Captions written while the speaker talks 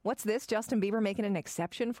What's this? Justin Bieber making an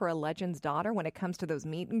exception for a legend's daughter when it comes to those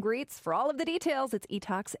meet and greets? For all of the details, it's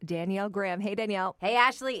eTalk's Danielle Graham. Hey, Danielle. Hey,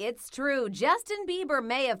 Ashley, it's true. Justin Bieber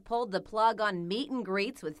may have pulled the plug on meet and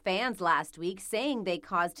greets with fans last week, saying they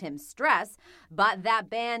caused him stress, but that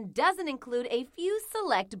ban doesn't include a few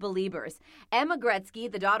select believers. Emma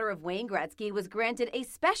Gretzky, the daughter of Wayne Gretzky, was granted a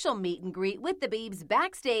special meet and greet with the Biebs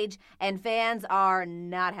backstage, and fans are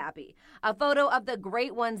not happy. A photo of the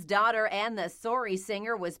Great One's daughter and the Sorry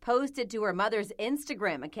singer was posted to her mother's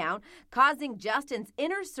Instagram account, causing Justin's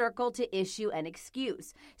inner circle to issue an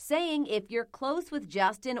excuse, saying if you're close with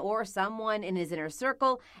Justin or someone in his inner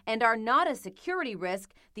circle and are not a security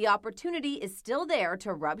risk, the opportunity is still there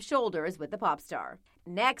to rub shoulders with the pop star.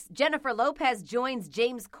 Next, Jennifer Lopez joins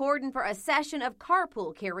James Corden for a session of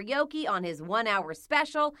carpool karaoke on his 1-hour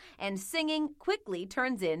special, and singing quickly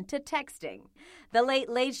turns into texting. The Late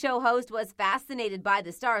Late Show host was fascinated by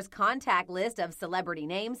the star's contact list of celebrity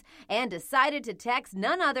names and decided to text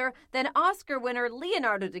none other than Oscar winner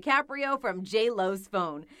Leonardo DiCaprio from J-Lo's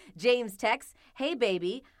phone. James texts, "Hey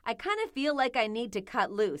baby, I kind of feel like I need to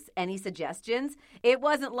cut loose. Any suggestions?" It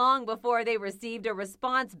wasn't long before they received a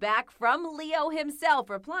response back from Leo himself,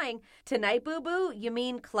 replying, "Tonight, boo-boo, you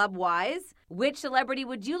mean club-wise?" Which celebrity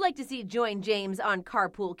would you like to see join James on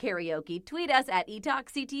Carpool Karaoke? Tweet us at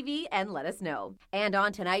eTalkCTV and let us know. And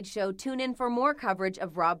on tonight's show, tune in for more coverage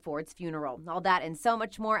of Rob Ford's funeral. All that and so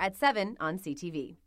much more at 7 on CTV.